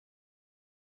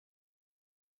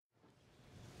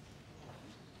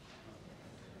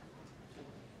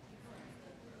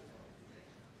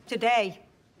Today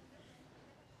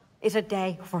is a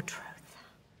day for truth.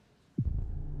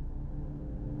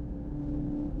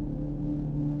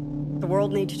 The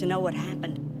world needs to know what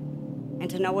happened and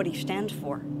to know what he stands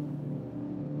for.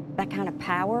 That kind of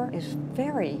power is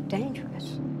very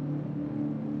dangerous.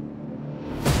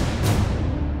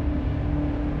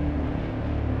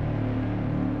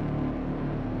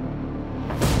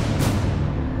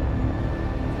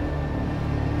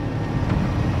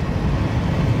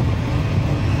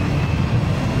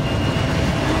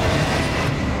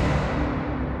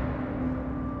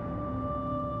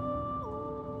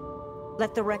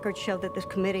 Let the record show that this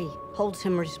committee holds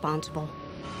him responsible.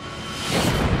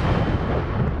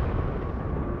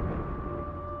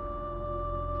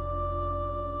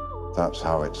 That's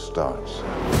how it starts.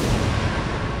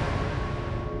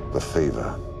 The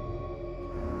fever.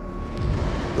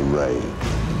 The rage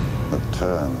that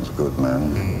turns good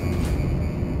men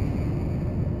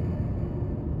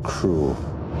cruel.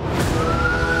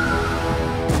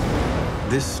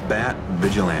 This Bat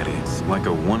vigilante is like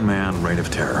a one-man reign of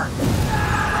terror.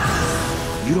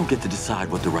 You don't get to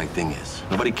decide what the right thing is.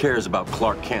 Nobody cares about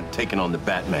Clark Kent taking on the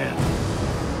Batman.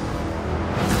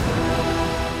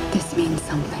 This means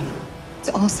something. It's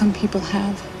all some people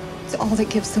have. It's all that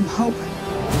gives them hope.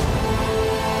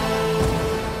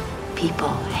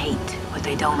 People hate what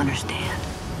they don't understand.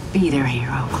 Be their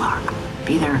hero, Clark.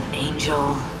 Be their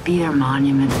angel. Be their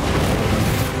monument.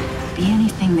 Be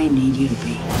anything they need you to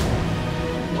be.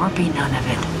 Or be none of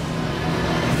it.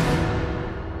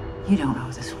 You don't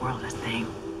owe this world a thing.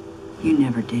 You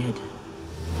never did.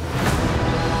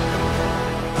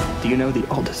 Do you know the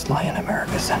oldest lie in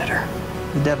America, Senator?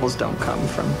 The devils don't come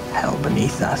from hell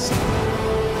beneath us.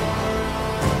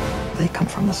 They come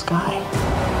from the sky.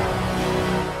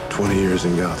 20 years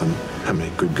in Gotham, how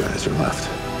many good guys are left?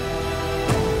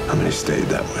 How many stayed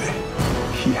that way?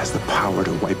 He has the power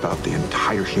to wipe out the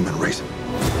entire human race.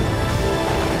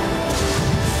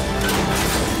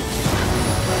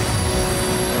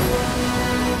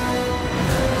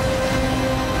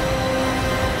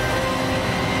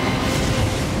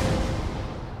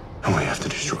 And we have to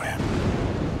destroy him.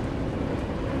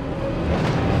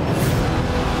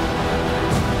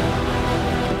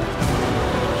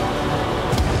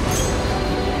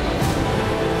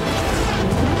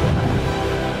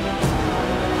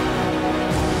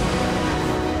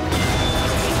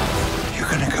 You're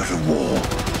gonna go to war.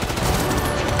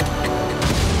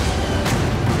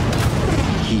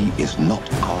 He is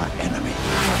not our enemy.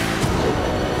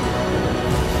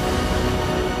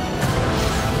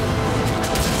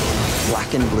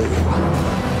 Black and blue.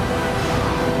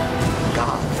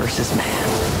 God versus man.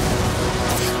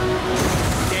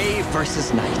 Day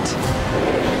versus night.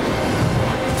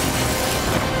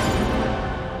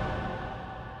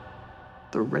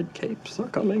 The red capes are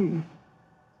coming.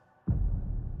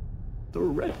 The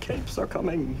red capes are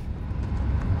coming.